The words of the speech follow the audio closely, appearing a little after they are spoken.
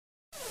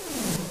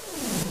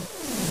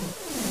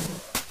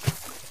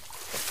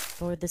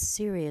for the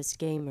serious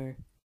gamer.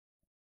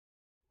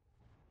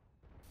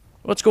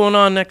 What's going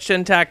on,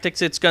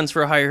 NextGenTactics? It's Guns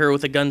for Hire here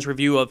with a Guns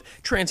review of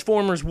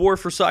Transformers War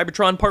for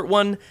Cybertron Part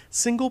 1,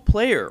 Single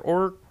Player,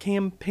 or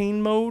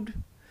Campaign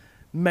Mode.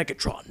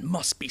 Megatron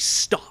must be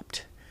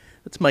stopped.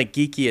 That's my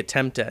geeky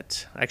attempt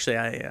at... Actually,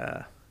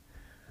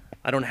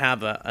 I don't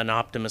have an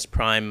Optimus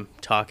Prime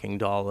talking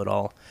doll at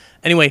all.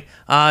 Anyway,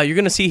 you're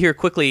going to see here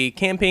quickly,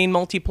 campaign,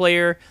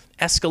 multiplayer,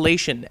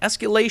 escalation.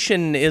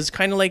 Escalation is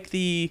kind of like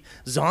the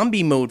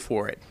zombie mode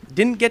for it.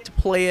 Didn't get to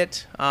play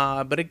it,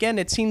 but again,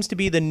 it seems to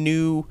be the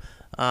new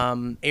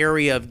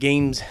area of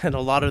games that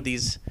a lot of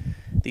these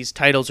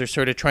titles are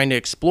sort of trying to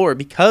explore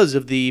because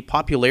of the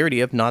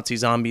popularity of Nazi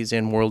zombies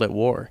in World at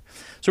War.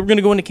 So we're going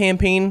to go into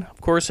campaign, of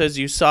course, as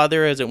you saw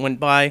there as it went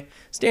by.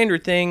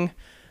 Standard thing.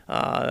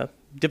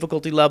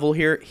 Difficulty level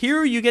here.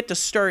 Here you get to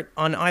start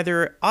on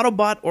either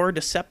Autobot or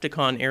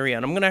Decepticon area,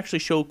 and I'm going to actually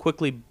show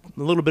quickly a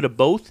little bit of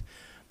both.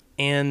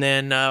 And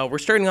then we're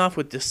starting off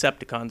with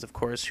Decepticons, of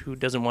course. Who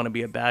doesn't want to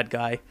be a bad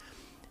guy?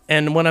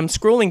 And when I'm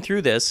scrolling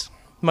through this,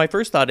 my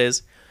first thought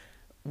is,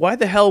 why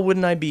the hell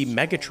wouldn't I be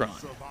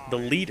Megatron, the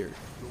leader?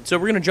 So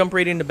we're going to jump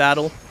right into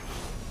battle.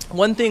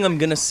 One thing I'm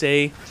going to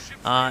say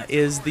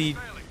is the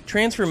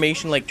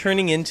transformation, like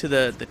turning into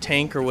the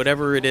tank or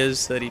whatever it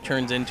is that he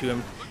turns into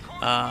him.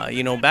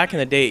 You know, back in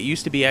the day, it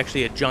used to be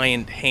actually a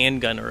giant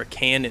handgun or a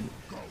cannon.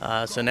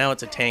 So now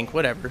it's a tank,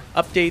 whatever.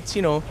 Updates,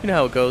 you know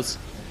how it goes.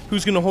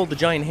 Who's going to hold the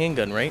giant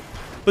handgun, right?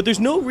 But there's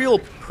no real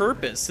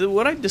purpose.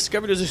 What I've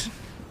discovered is,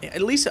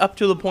 at least up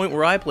to the point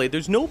where I played,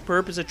 there's no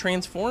purpose of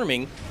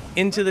transforming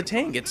into the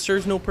tank. It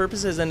serves no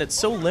purposes, and it's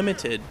so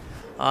limited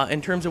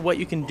in terms of what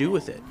you can do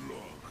with it.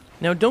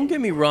 Now, don't get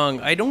me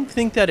wrong. I don't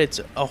think that it's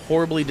a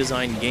horribly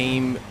designed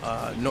game.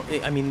 No,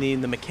 I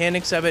mean, the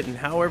mechanics of it and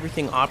how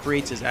everything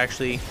operates is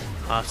actually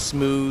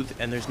smooth,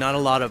 and there's not a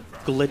lot of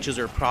glitches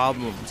or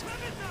problems.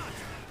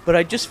 But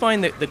I just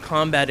find that the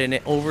combat in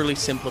it overly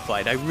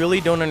simplified. I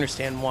really don't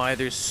understand why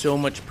there's so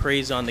much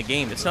praise on the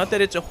game. It's not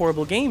that it's a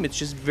horrible game. It's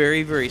just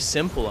very, very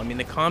simple. I mean,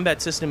 the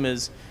combat system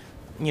is,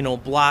 you know,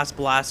 blast.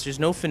 There's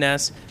no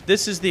finesse.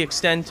 This is the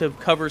extent of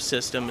cover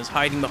system, is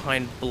hiding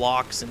behind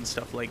blocks and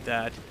stuff like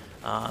that.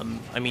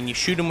 I mean, you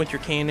shoot them with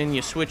your cannon,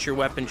 you switch your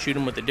weapon, shoot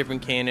them with a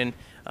different cannon,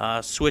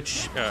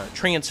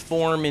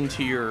 transform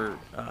into your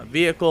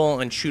vehicle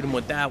and shoot them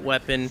with that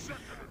weapon.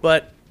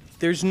 But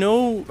there's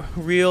no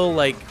real,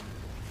 like,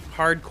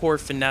 hardcore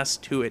finesse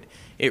to it.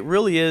 It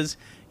really is,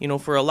 you know,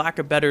 for a lack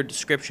of better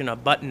description, a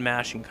button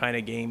mashing kind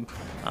of game.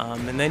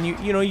 And then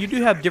you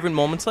do have different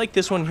moments like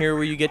this one here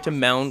where you get to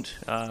mount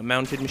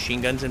mounted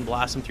machine guns and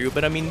blast them through.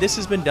 But I mean, this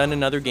has been done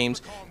in other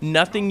games.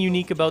 Nothing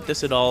unique about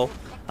this at all.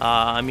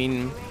 I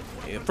mean,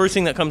 first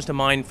thing that comes to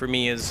mind for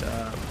me is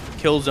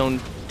Killzone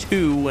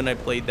 2 when I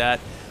played that.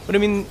 But I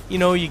mean, you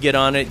know, you get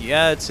on it.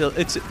 Yeah,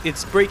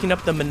 it's breaking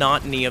up the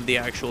monotony of the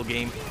actual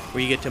game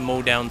where you get to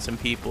mow down some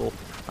people.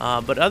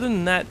 But other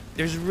than that,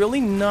 there's really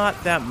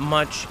not that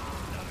much,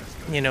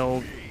 you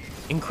know,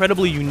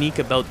 incredibly unique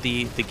about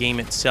the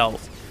game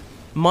itself.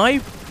 My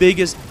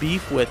biggest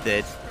beef with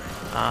it,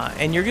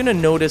 and you're going to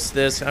notice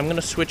this, I'm going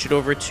to switch it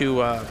over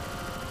to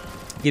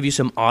give you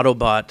some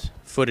Autobot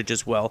footage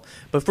as well.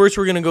 But first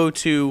we're going to go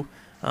to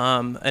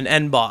an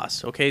end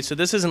boss, okay? So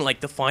this isn't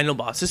like the final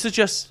boss. This is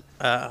just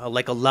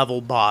like a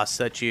level boss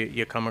that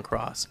you come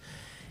across.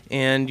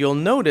 And you'll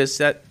notice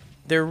that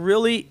there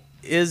really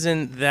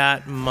isn't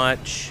that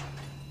much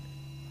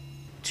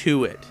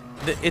to it.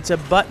 It's a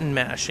button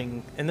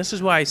mashing, and this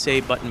is why I say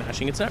button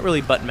mashing. It's not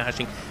really button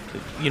mashing,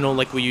 you know,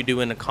 like what you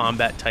do in a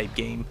combat type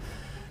game,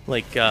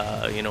 like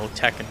you know,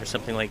 Tekken or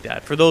something like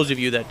that. For those of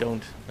you that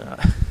don't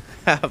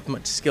have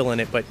much skill in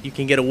it, but you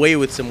can get away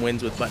with some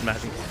wins with button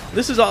mashing.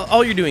 This is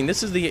all you're doing.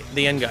 This is the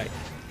end guy.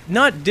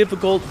 Not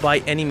difficult by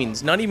any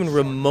means, not even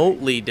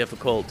remotely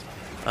difficult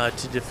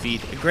to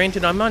defeat.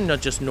 Granted, I'm on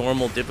not just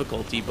normal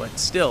difficulty, but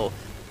still,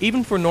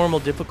 even for normal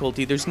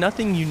difficulty, there's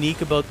nothing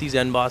unique about these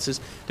end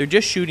bosses. They're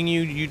just shooting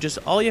you.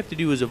 All you have to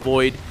do is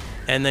avoid,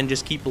 and then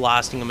just keep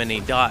blasting him, and he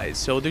dies.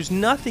 So there's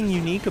nothing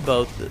unique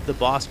about the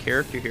boss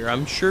character here.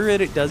 I'm sure that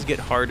it does get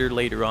harder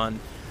later on,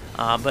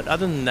 but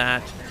other than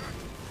that,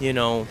 you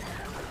know,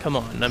 come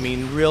on. I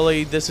mean,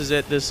 really, this is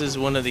it. This is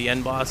one of the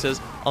end bosses.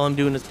 All I'm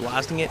doing is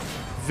blasting it.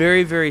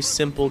 Very, very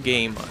simple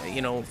game.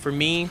 You know, for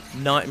me,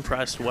 not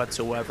impressed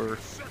whatsoever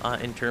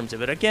in terms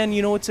of it. Again,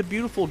 you know, it's a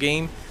beautiful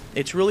game.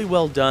 It's really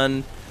well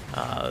done.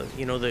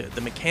 You know,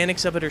 the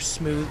mechanics of it are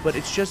smooth, but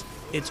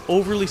it's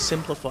overly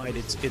simplified.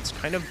 It's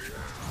kind of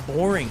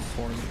boring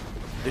for me.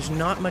 There's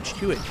not much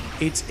to it.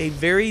 It's a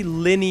very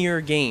linear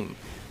game.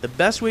 The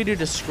best way to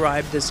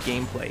describe this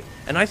gameplay,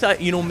 and I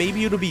thought, you know,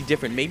 maybe it'll be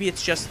different. Maybe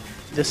it's just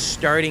the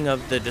starting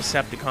of the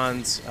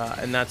Decepticons,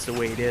 and that's the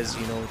way it is.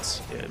 You know, it's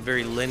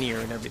very linear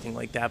and everything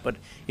like that. But,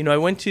 you know, I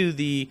went to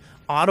the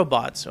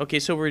Autobots. Okay,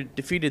 so we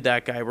defeated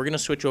that guy. We're going to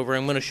switch over.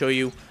 I'm going to show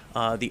you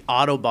the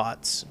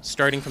Autobots,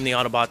 starting from the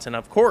Autobots. And,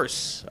 of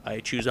course, I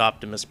choose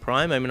Optimus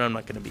Prime. I mean, I'm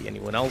not going to be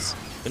anyone else.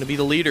 I'm going to be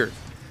the leader.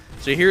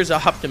 So here's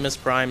Optimus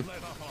Prime.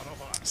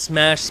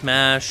 Smash,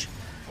 smash.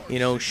 You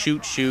know,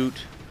 shoot, shoot.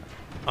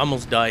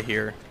 Almost die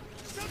here.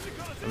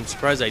 I'm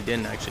surprised I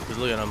didn't actually, because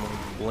look at I'm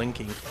like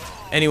blinking.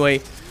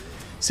 Anyway,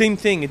 same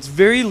thing. It's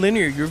very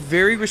linear. You're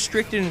very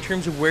restricted in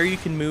terms of where you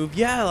can move.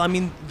 Yeah, I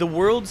mean the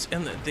worlds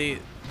and the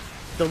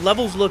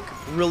levels look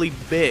really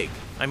big.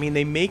 I mean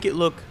they make it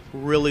look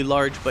really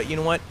large, but you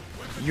know what?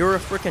 You're a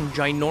freaking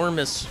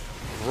ginormous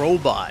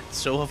robot,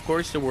 so of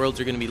course the worlds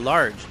are going to be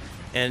large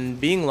and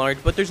being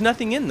large, but there's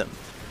nothing in them.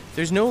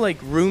 There's no like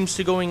rooms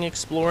to going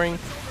exploring.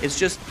 It's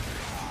just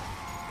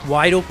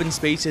wide open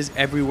spaces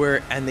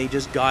everywhere, and they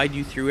just guide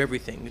you through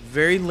everything.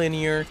 Very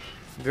linear,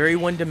 very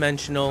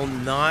one-dimensional,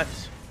 not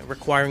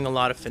requiring a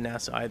lot of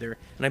finesse either.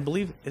 And I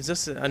believe, is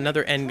this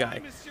another end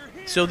guy?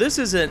 So this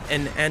is an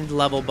end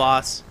level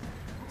boss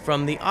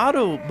from the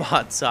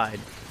Autobot side,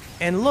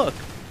 and look,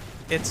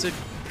 it's a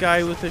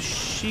guy with a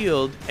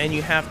shield and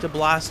you have to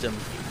blast him.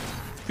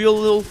 Feel a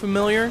little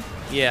familiar?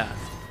 Yeah,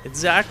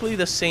 exactly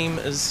the same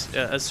as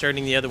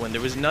starting the other one. There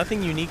was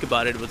nothing unique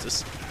about it. It was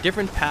a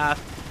different path,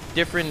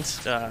 different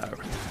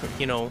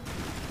you know,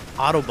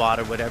 Autobot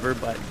or whatever,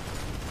 but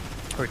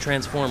or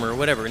Transformer or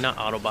whatever, not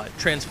Autobot,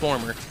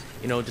 Transformer,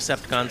 you know,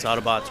 Decepticons,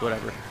 Autobots,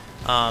 whatever.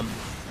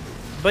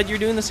 But you're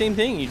doing the same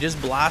thing. You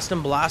just blast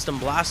them, blast them,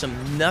 blast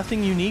them.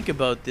 Nothing unique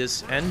about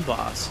this end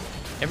boss.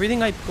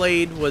 Everything I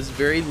played was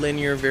very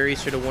linear, very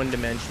sort of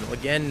one-dimensional.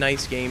 Again,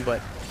 nice game,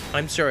 but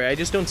I'm sorry, I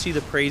just don't see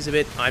the praise of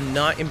it. I'm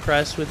not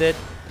impressed with it.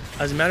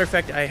 As a matter of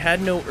fact, I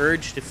had no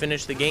urge to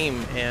finish the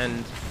game,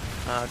 and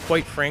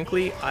quite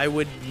frankly, I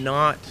would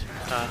not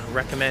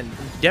recommend,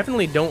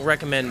 definitely don't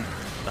recommend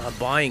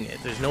buying it.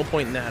 There's no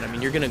point in that. I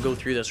mean, you're going to go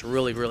through this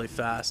really, really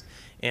fast,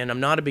 and I'm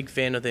not a big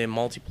fan of the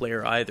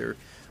multiplayer either,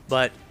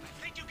 but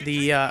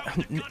the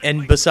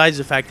and besides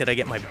the fact that I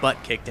get my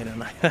butt kicked in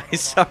and I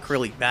suck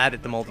really bad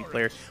at the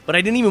multiplayer, but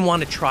I didn't even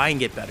want to try and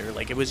get better.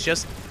 Like, it was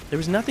just, there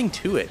was nothing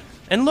to it.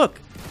 And look,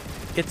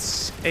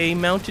 it's a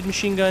mounted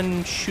machine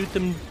gun shoot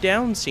them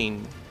down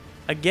scene.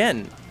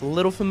 Again, a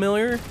little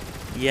familiar?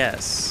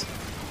 Yes.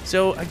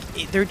 So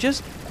they're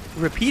just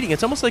repeating.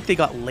 It's almost like they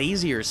got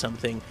lazy or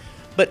something.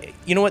 But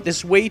you know what? This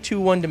is way too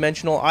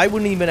one-dimensional. I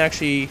wouldn't even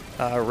actually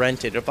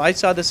rent it. If I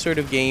saw this sort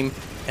of game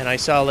and I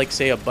saw, like,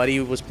 say, a buddy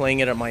was playing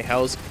it at my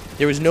house,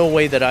 there was no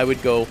way that I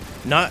would go,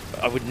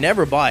 I would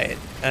never buy it,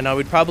 and I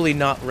would probably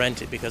not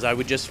rent it because I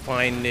would just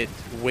find it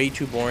way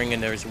too boring,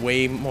 and there's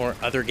way more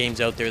other games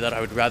out there that I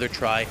would rather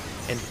try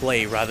and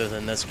play rather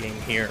than this game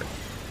here.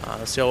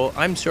 So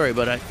I'm sorry,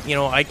 but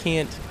I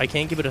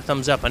can't give it a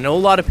thumbs up. I know a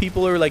lot of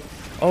people are like,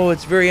 oh,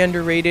 it's very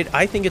underrated.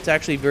 I think it's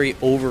actually very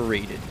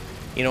overrated.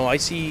 You know, I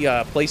see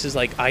places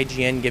like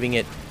IGN giving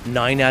it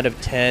 9 out of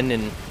 10,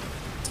 and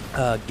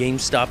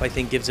GameStop, I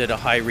think, gives it a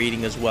high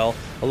rating as well.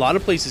 A lot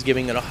of places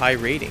giving it a high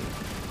rating.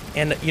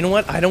 And you know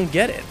what? I don't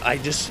get it.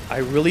 I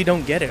really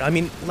don't get it. I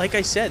mean, like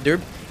I said,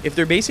 if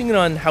they're basing it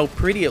on how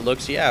pretty it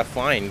looks, yeah,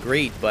 fine,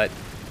 great, but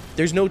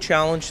there's no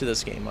challenge to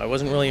this game. I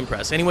wasn't really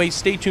impressed. Anyway,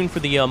 stay tuned for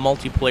the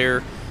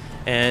multiplayer,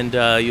 and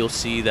you'll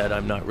see that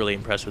I'm not really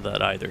impressed with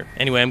that either.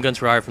 Anyway, I'm GUNNS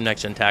from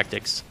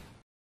NextGenTactics.